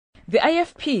The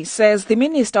IFP says the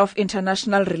Minister of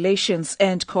International Relations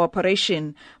and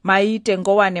Cooperation, Maite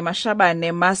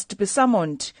Nkoana-Mashabane, must be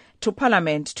summoned to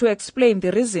Parliament to explain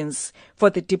the reasons for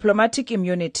the diplomatic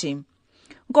immunity.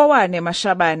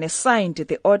 Nkoana-Mashabane signed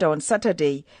the order on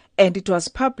Saturday and it was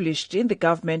published in the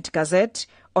Government Gazette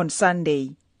on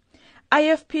Sunday.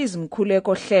 IFP's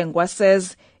Mkhuleko Hlengwa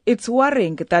says it's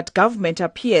worrying that government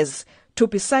appears to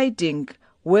be siding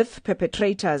with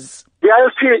perpetrators. The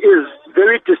IFP is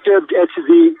very disturbed at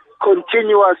the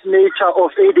continuous nature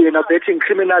of aiding and abetting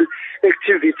criminal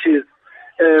activities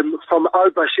from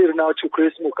al-Bashir now to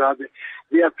Grace Mugabe.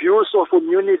 The abuse of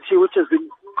immunity which has been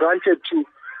granted to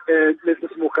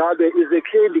Mrs. Mugabe is a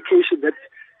clear indication that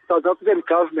South African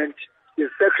government is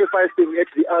sacrificing at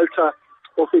the altar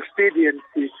of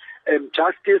expediency and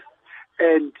justice,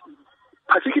 and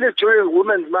particularly during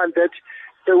Women's Month, that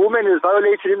the woman is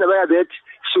violated in the way that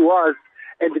she was,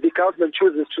 and the government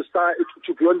chooses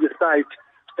to be on the side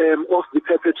of the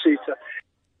perpetrator.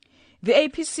 The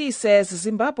APC says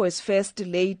Zimbabwe's First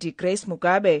Lady Grace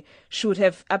Mugabe should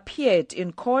have appeared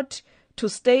in court to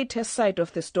state her side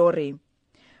of the story.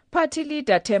 Party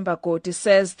leader Themba Godi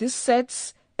says this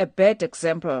sets a bad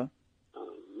example.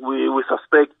 We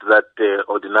suspect that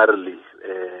ordinarily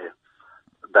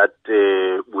that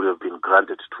would have been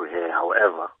granted to her.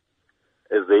 However,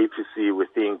 as the APC, we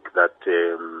think that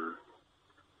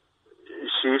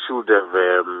she should have,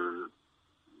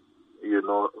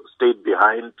 stayed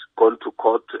behind, gone to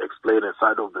court to explain her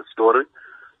side of the story,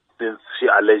 since she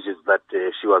alleges that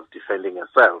she was defending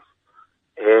herself.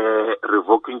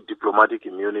 Revoking diplomatic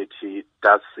immunity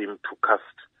does seem to cast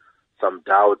some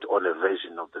doubt on a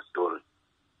version of the story.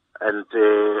 And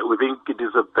we think it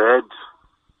is a bad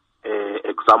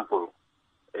example.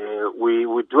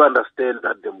 We do understand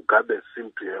that the Mugabe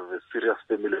seem to have a serious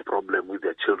family problem with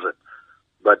their children,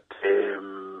 but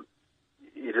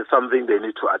it is something they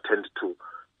need to attend to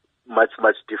much,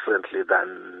 much differently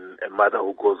than a mother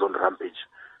who goes on rampage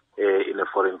in a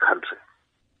foreign country.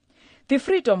 The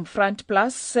Freedom Front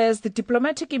Plus says the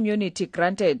diplomatic immunity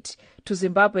granted to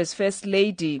Zimbabwe's First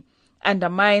Lady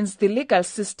undermines the legal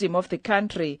system of the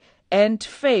country and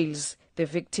fails the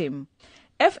victim.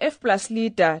 FF Plus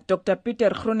leader Dr. Peter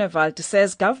Groenewald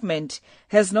says government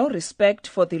has no respect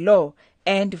for the law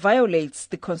and violates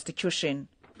the constitution.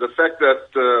 The fact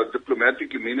that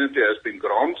diplomatic immunity has been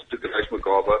granted to Grace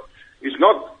Mugabe is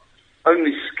not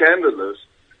only scandalous,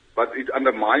 but it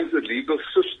undermines the legal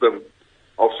system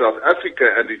of South Africa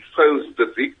and it fails the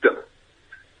victim.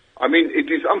 I mean,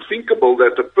 it is unthinkable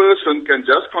that a person can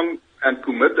just come and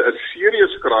commit a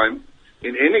serious crime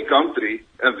in any country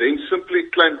and then simply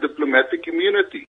claim diplomatic immunity.